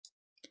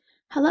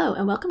Hello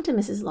and welcome to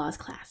Mrs. Law's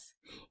class.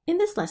 In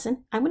this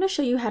lesson, I'm going to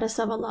show you how to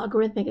solve a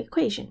logarithmic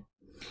equation.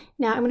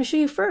 Now I'm going to show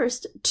you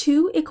first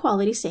two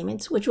equality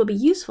statements which will be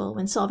useful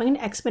when solving an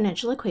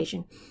exponential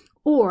equation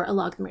or a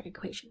logarithmic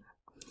equation.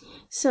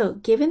 So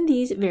given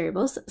these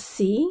variables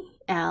c,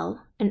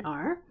 l, and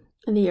r,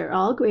 and they are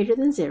all greater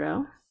than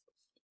 0,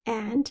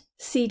 and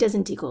c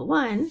doesn't equal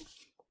 1,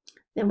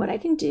 then what I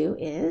can do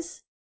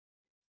is,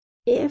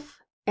 if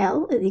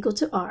l is equal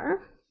to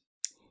r,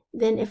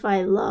 then if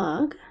I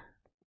log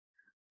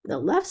the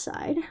left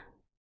side,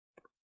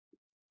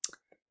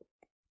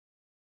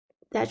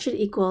 that should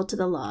equal to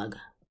the log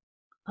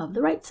of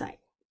the right side.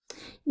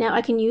 Now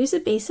I can use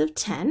a base of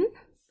 10,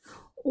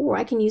 or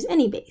I can use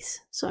any base.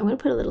 So I'm going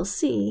to put a little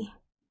c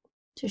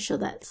to show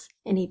that's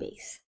any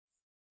base.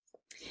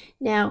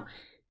 Now,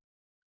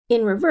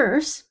 in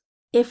reverse,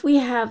 if we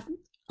have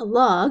a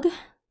log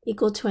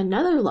equal to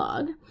another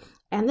log,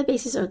 and the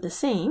bases are the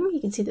same,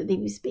 you can see that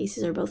these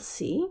bases are both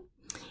c,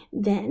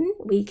 then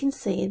we can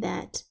say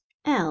that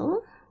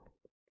L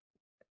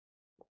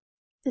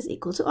is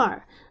equal to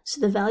R. So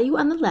the value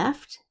on the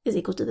left is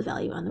equal to the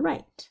value on the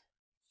right.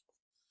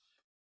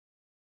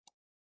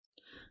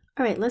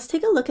 All right, let's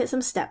take a look at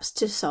some steps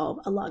to solve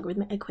a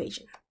logarithmic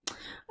equation.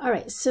 All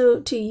right,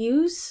 so to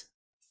use,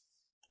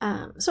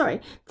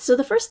 so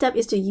the first step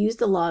is to use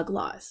the log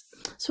laws.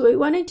 So what we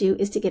want to do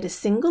is to get a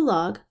single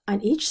log on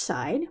each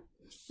side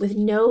with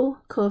no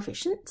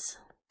coefficients.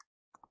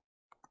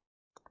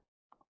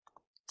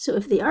 So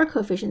if they are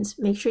coefficients,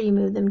 make sure you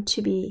move them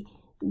to be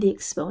the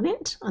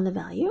exponent on the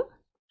value.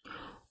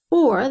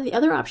 Or the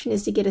other option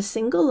is to get a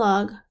single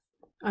log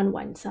on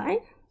one side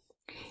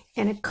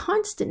and a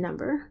constant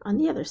number on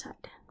the other side.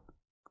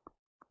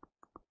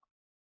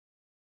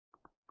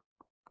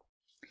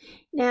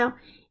 Now,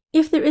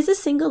 if there is a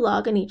single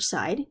log on each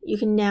side, you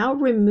can now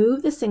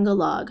remove the single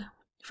log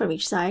from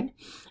each side.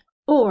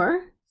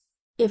 Or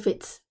if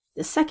it's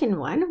the second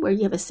one, where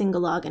you have a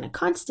single log and a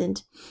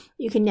constant,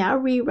 you can now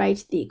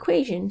rewrite the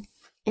equation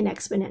in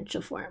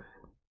exponential form.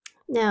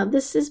 Now,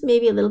 this is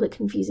maybe a little bit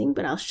confusing,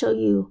 but I'll show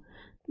you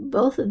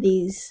both of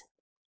these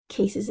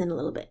cases in a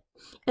little bit.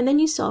 And then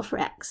you solve for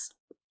x.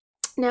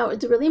 Now,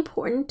 it's really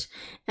important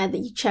that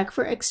you check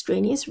for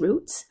extraneous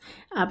roots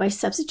by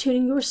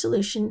substituting your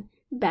solution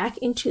back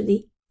into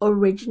the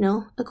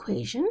original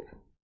equation.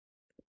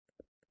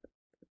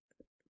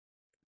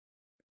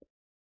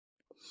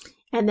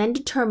 And then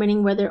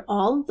determining whether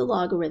all of the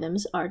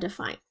logarithms are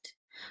defined.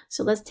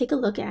 So let's take a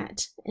look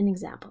at an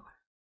example.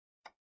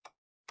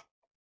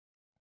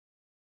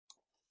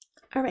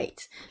 All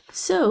right,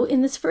 so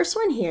in this first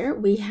one here,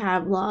 we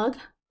have log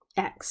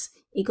x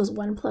equals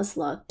 1 plus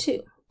log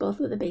 2, both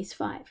with a base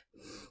 5.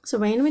 So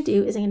what I'm going to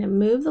do is I'm going to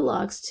move the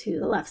logs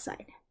to the left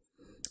side.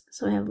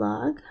 So I have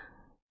log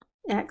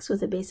x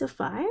with a base of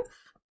 5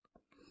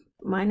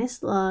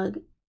 minus log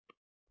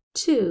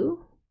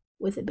 2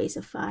 with a base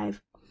of 5,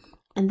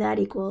 and that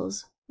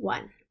equals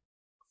 1.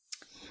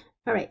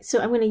 All right, so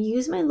I'm going to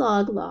use my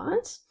log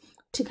laws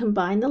to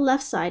combine the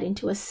left side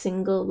into a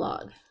single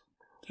log.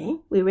 Okay,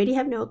 we already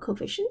have no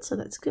coefficients, so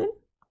that's good.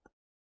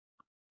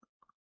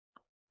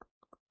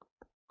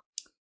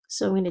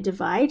 So I'm going to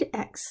divide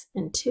x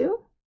in 2,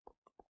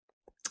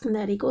 and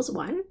that equals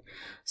 1.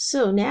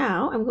 So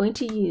now I'm going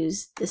to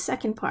use the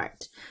second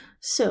part.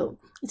 So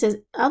it says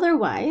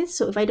otherwise,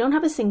 so if I don't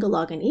have a single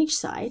log on each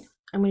side,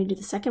 I'm going to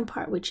do the second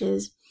part, which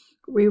is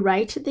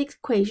rewrite the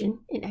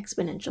equation in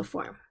exponential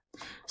form.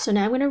 So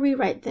now I'm going to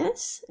rewrite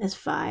this as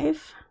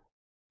 5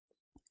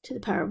 to the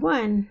power of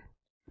 1,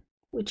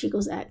 which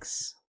equals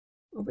x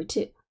over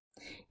 2.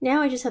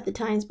 Now I just have to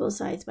times both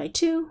sides by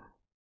 2,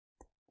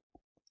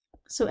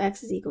 so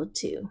x is equal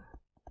to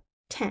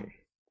 10.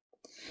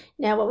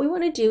 Now what we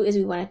want to do is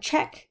we want to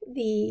check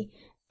the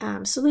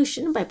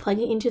solution by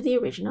plugging into the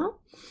original.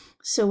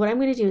 So what I'm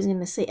going to do is I'm going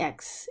to say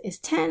x is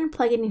 10,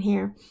 plug it in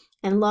here,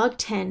 and log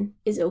 10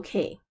 is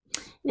okay.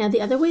 Now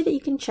the other way that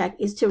you can check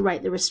is to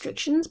write the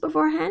restrictions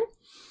beforehand,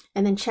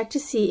 and then check to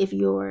see if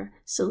your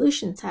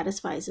solution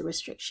satisfies the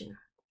restriction.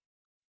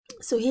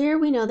 So here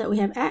we know that we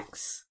have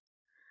x,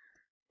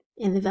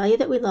 and the value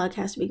that we log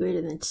has to be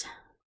greater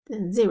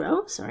than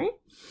 0,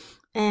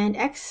 and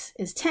x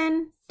is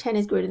 10, 10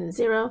 is greater than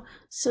 0,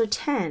 so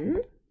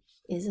 10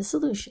 is a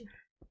solution.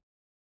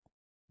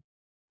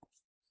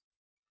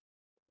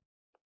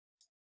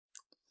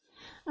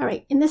 All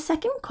right, in the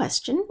second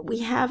question, we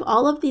have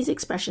all of these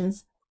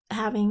expressions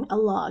having a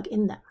log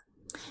in them.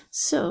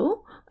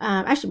 So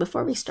actually,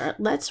 before we start,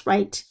 let's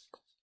write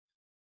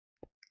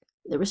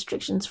the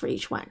restrictions for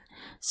each one.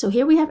 So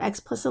here we have x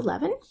plus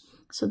 11.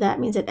 So that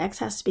means that x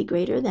has to be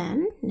greater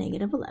than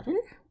negative 11.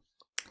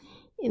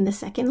 In the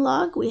second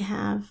log, we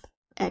have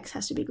x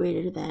has to be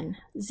greater than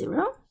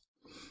 0.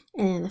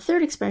 And in the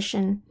third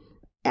expression,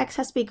 x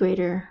has to be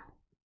greater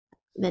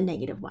than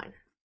negative 1.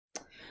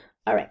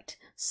 All right,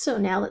 so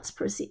now let's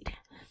proceed.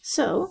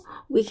 So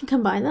we can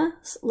combine the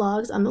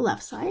logs on the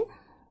left side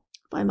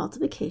by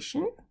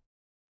multiplication.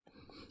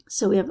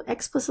 So we have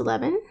x plus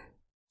 11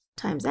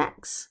 times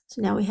x.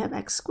 So now we have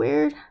x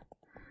squared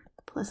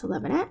plus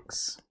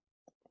 11x.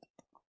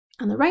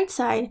 On the right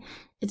side,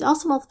 it's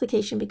also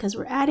multiplication because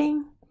we're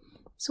adding.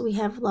 So we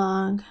have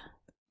log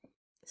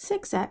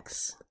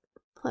 6x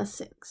plus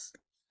 6.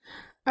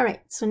 All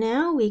right, so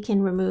now we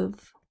can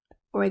remove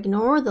or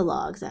ignore the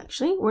logs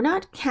actually. We're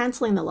not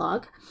canceling the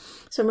log.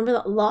 So remember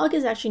that log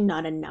is actually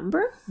not a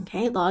number,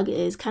 okay? Log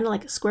is kind of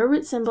like a square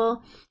root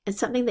symbol. It's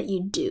something that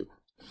you do.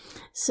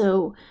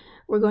 So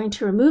we're going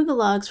to remove the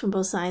logs from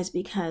both sides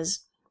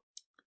because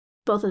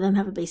both of them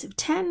have a base of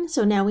 10.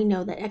 So now we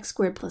know that x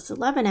squared plus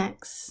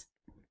 11x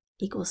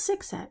equals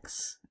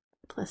 6x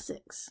plus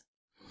 6.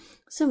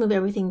 So move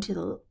everything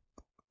to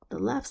the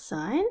left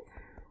side.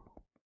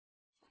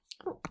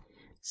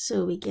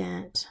 So we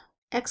get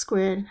x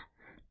squared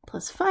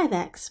plus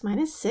 5x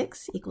minus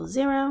 6 equals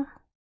 0.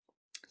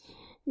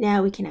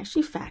 Now we can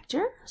actually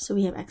factor. So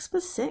we have x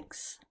plus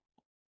 6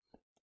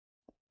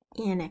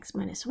 and x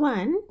minus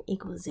 1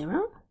 equals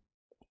 0.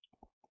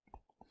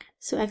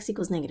 So x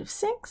equals negative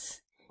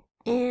 6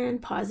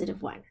 and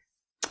positive 1.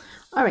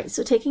 All right,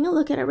 so taking a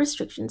look at our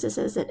restrictions, it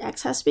says that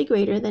x has to be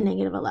greater than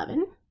negative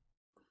 11,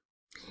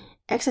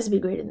 x has to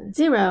be greater than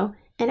 0,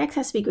 and x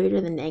has to be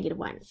greater than negative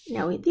 1.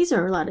 Now, these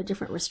are a lot of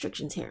different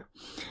restrictions here.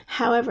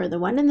 However, the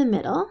one in the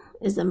middle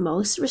is the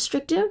most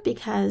restrictive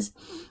because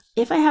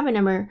if I have a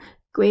number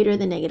greater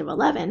than negative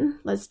 11,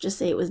 let's just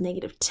say it was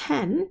negative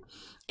 10,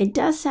 it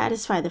does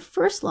satisfy the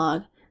first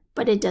log,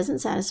 but it doesn't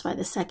satisfy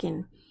the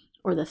second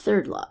or the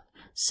third log.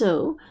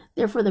 So,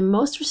 therefore, the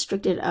most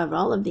restricted of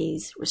all of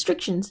these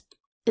restrictions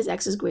is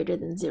x is greater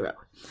than 0.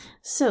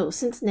 So,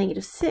 since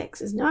negative 6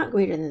 is not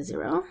greater than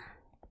 0,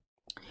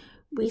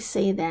 we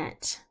say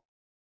that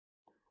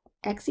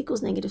x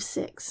equals negative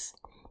 6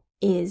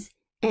 is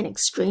an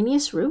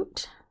extraneous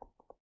root,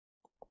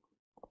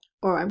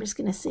 or I'm just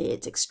going to say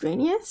it's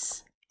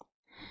extraneous.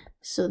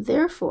 So,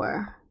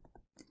 therefore,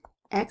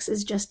 x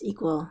is just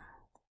equal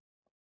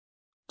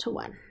to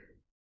 1.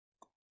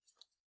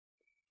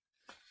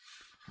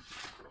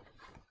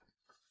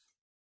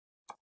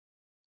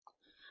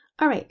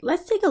 All right,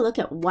 let's take a look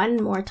at one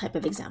more type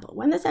of example,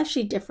 one that's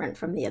actually different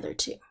from the other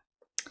two.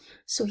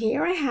 So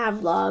here I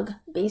have log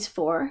base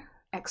 4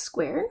 x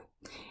squared,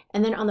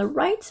 and then on the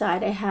right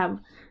side I have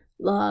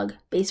log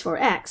base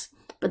 4x,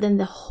 but then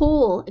the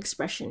whole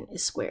expression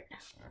is squared.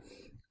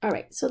 All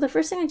right, so the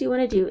first thing I do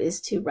want to do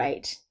is to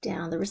write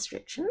down the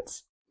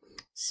restrictions.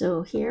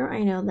 So here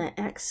I know that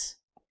x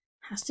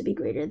has to be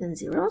greater than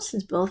 0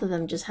 since both of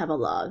them just have a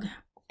log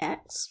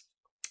x.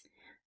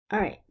 All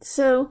right,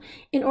 so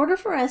in order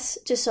for us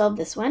to solve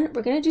this one,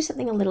 we're going to do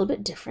something a little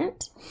bit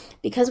different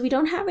because we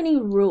don't have any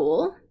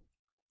rule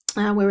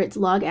where it's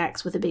log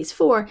x with a base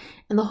 4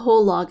 and the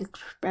whole log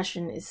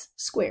expression is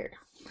squared.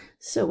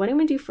 So what I'm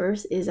going to do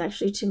first is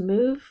actually to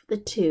move the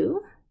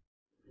 2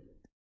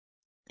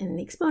 and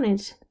the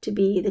exponent to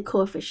be the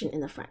coefficient in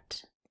the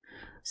front.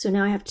 So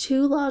now I have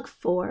 2 log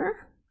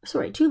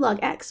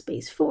x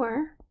base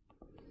 4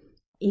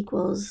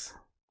 equals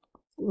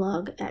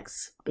log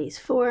x base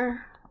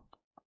 4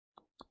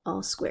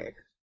 all squared.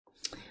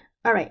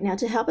 All right, now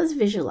to help us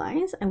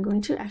visualize, I'm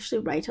going to actually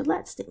write a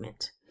let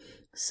statement.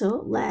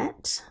 So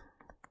let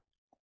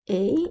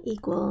a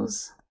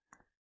equals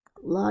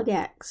log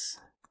x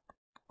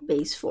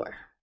base 4.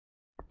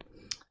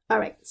 All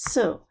right,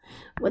 so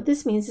what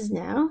this means is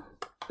now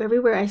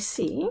everywhere I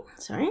see,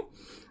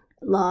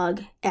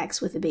 log x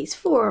with a base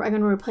 4, I'm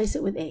going to replace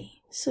it with a.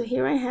 So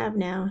here I have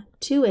now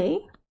 2a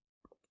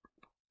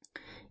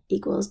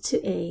equals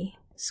 2a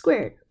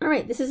squared. All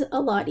right, this is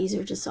a lot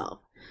easier to solve.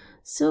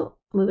 So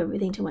move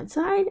everything to one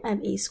side. I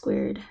have a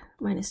squared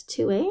minus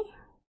 2a.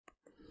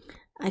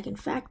 I can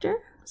factor,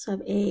 so I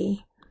have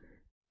a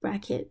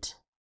bracket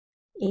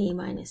a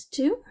minus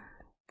 2.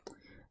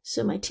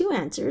 So my two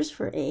answers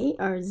for a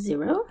are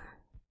 0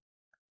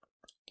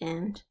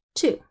 and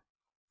 2.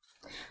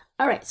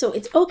 All right, so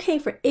it's okay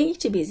for a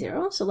to be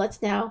 0. So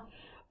let's now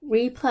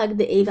replug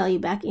the a value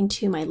back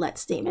into my let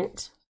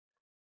statement.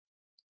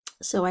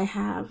 So I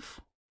have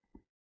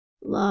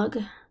log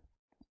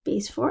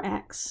base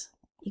 4x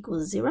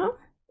equals 0,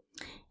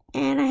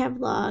 and I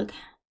have log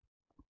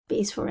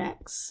base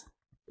 4x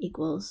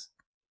equals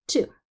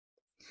 2.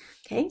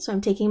 Okay, so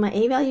I'm taking my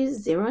a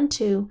values 0 and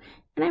 2,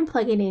 and I'm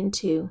plugging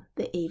into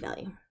the a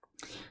value.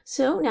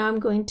 So now I'm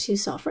going to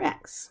solve for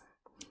x.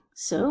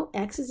 So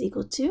x is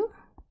equal to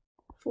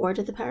 4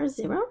 to the power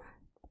 0,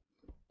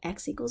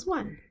 x equals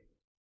 1.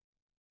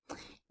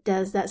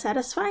 Does that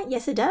satisfy?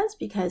 Yes, it does,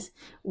 because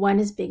 1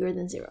 is bigger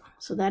than 0.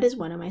 So that is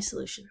one of my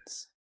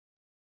solutions.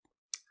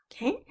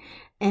 Okay,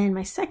 and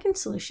my second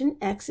solution,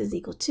 x is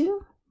equal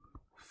to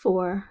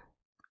 4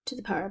 to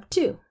the power of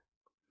 2.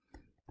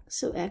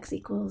 So x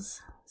equals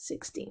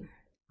 16.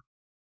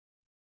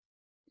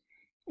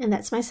 And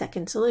that's my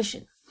second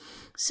solution.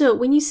 So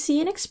when you see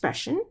an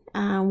expression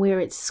where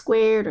it's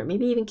squared or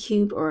maybe even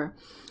cubed or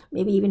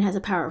maybe even has a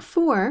power of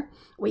 4,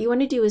 what you want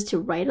to do is to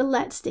write a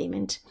let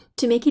statement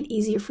to make it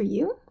easier for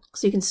you.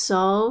 So you can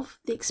solve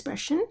the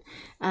expression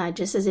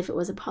just as if it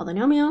was a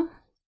polynomial,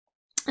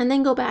 and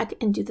then go back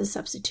and do the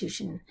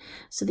substitution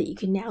so that you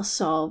can now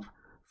solve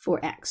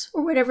for x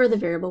or whatever the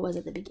variable was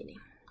at the beginning.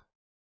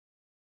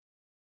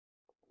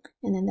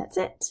 And then that's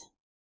it.